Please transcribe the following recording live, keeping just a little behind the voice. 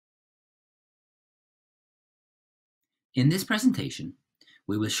In this presentation,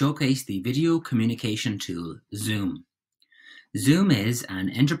 we will showcase the video communication tool Zoom. Zoom is an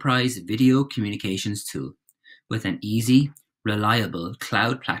enterprise video communications tool with an easy, reliable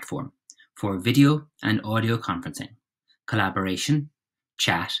cloud platform for video and audio conferencing, collaboration,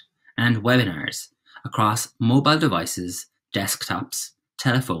 chat, and webinars across mobile devices, desktops,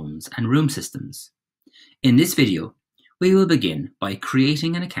 telephones, and room systems. In this video, we will begin by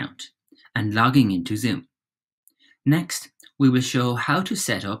creating an account and logging into Zoom. Next, we will show how to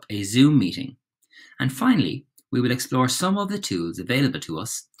set up a Zoom meeting. And finally, we will explore some of the tools available to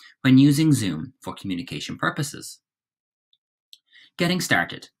us when using Zoom for communication purposes. Getting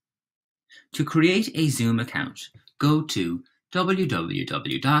started. To create a Zoom account, go to www.zoom.us.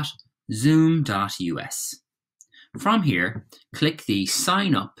 From here, click the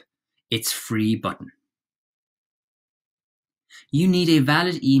Sign Up, It's Free button. You need a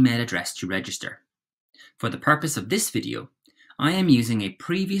valid email address to register. For the purpose of this video, I am using a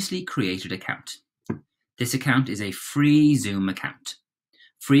previously created account. This account is a free Zoom account.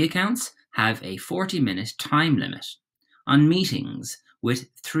 Free accounts have a 40-minute time limit on meetings with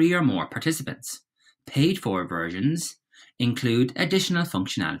 3 or more participants. Paid-for versions include additional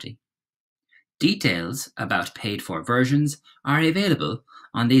functionality. Details about paid-for versions are available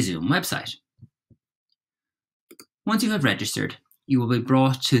on the Zoom website. Once you have registered, you will be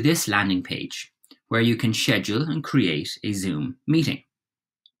brought to this landing page where you can schedule and create a Zoom meeting.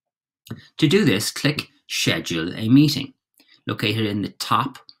 To do this, click Schedule a Meeting, located in the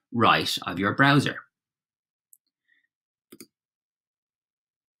top right of your browser.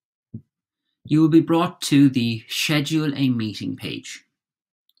 You will be brought to the Schedule a Meeting page.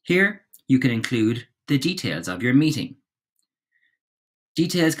 Here, you can include the details of your meeting.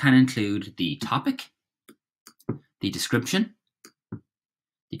 Details can include the topic, the description,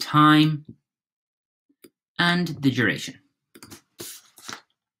 the time, and the duration.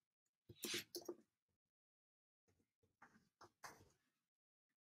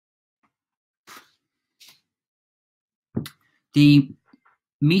 The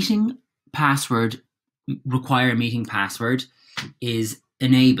meeting password, require meeting password, is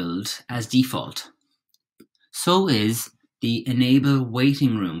enabled as default. So is the Enable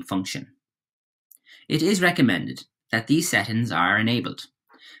Waiting Room function. It is recommended that these settings are enabled,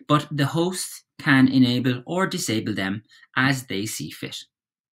 but the host can enable or disable them as they see fit.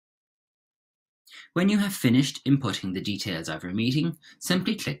 When you have finished inputting the details of your meeting,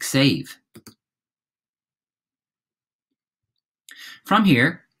 simply click Save. From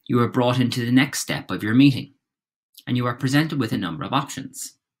here, you are brought into the next step of your meeting, and you are presented with a number of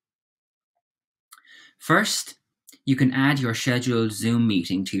options. First, you can add your scheduled Zoom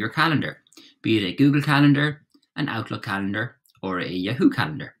meeting to your calendar, be it a Google Calendar, an Outlook calendar, or a Yahoo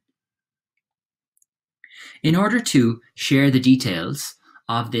calendar. In order to share the details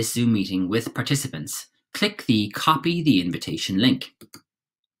of this Zoom meeting with participants, click the Copy the Invitation link.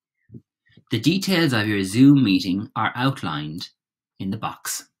 The details of your Zoom meeting are outlined in the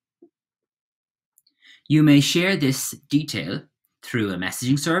box. You may share this detail through a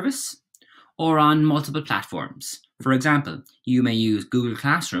messaging service or on multiple platforms. For example, you may use Google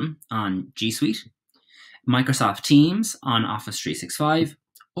Classroom on G Suite, Microsoft Teams on Office 365,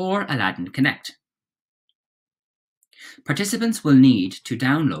 or Aladdin Connect. Participants will need to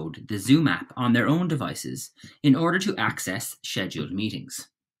download the Zoom app on their own devices in order to access scheduled meetings.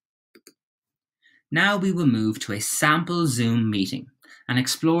 Now we will move to a sample Zoom meeting and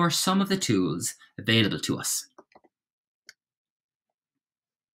explore some of the tools available to us.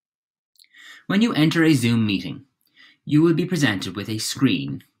 When you enter a Zoom meeting, you will be presented with a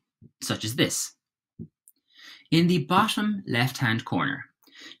screen such as this. In the bottom left-hand corner,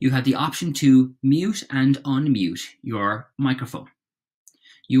 you have the option to mute and unmute your microphone.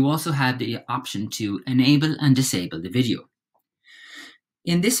 You also have the option to enable and disable the video.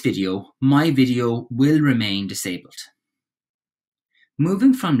 In this video, my video will remain disabled.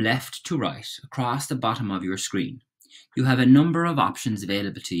 Moving from left to right across the bottom of your screen, you have a number of options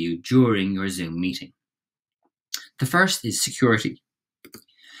available to you during your Zoom meeting. The first is security.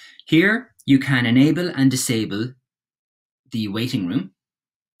 Here, you can enable and disable the waiting room.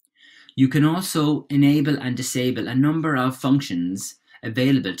 You can also enable and disable a number of functions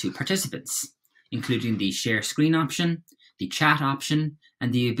available to participants, including the share screen option, the chat option,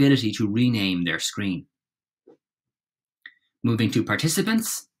 and the ability to rename their screen. Moving to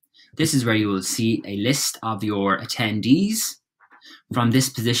participants, this is where you will see a list of your attendees. From this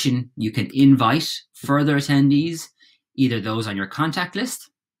position, you can invite further attendees, either those on your contact list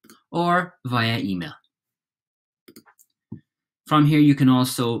or via email. From here, you can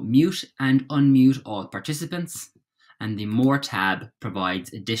also mute and unmute all participants and the More tab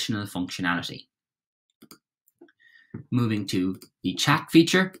provides additional functionality. Moving to the chat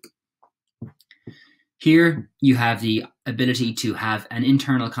feature. Here you have the ability to have an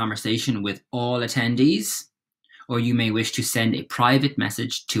internal conversation with all attendees, or you may wish to send a private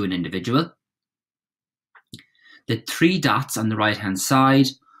message to an individual. The 3 dots on the right-hand side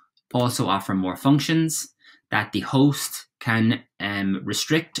also offer more functions that the host can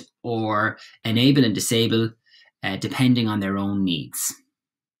restrict or enable and disable depending on their own needs.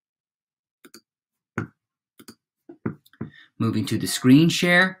 Moving to the screen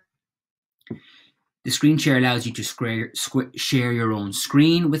share. The screen share allows you to share your own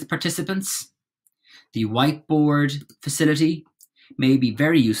screen with participants. The whiteboard facility may be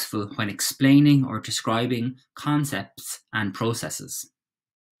very useful when explaining or describing concepts and processes.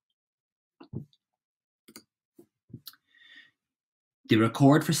 The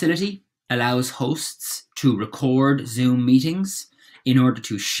record facility allows hosts to record Zoom meetings in order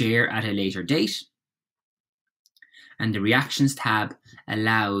to share at a later date. And the reactions tab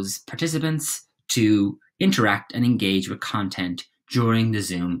allows participants to interact and engage with content during the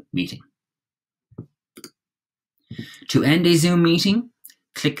Zoom meeting. To end a Zoom meeting,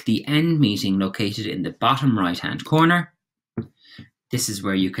 click the End Meeting located in the bottom right-hand corner. This is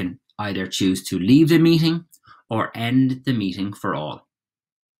where you can either choose to leave the meeting or end the meeting for all.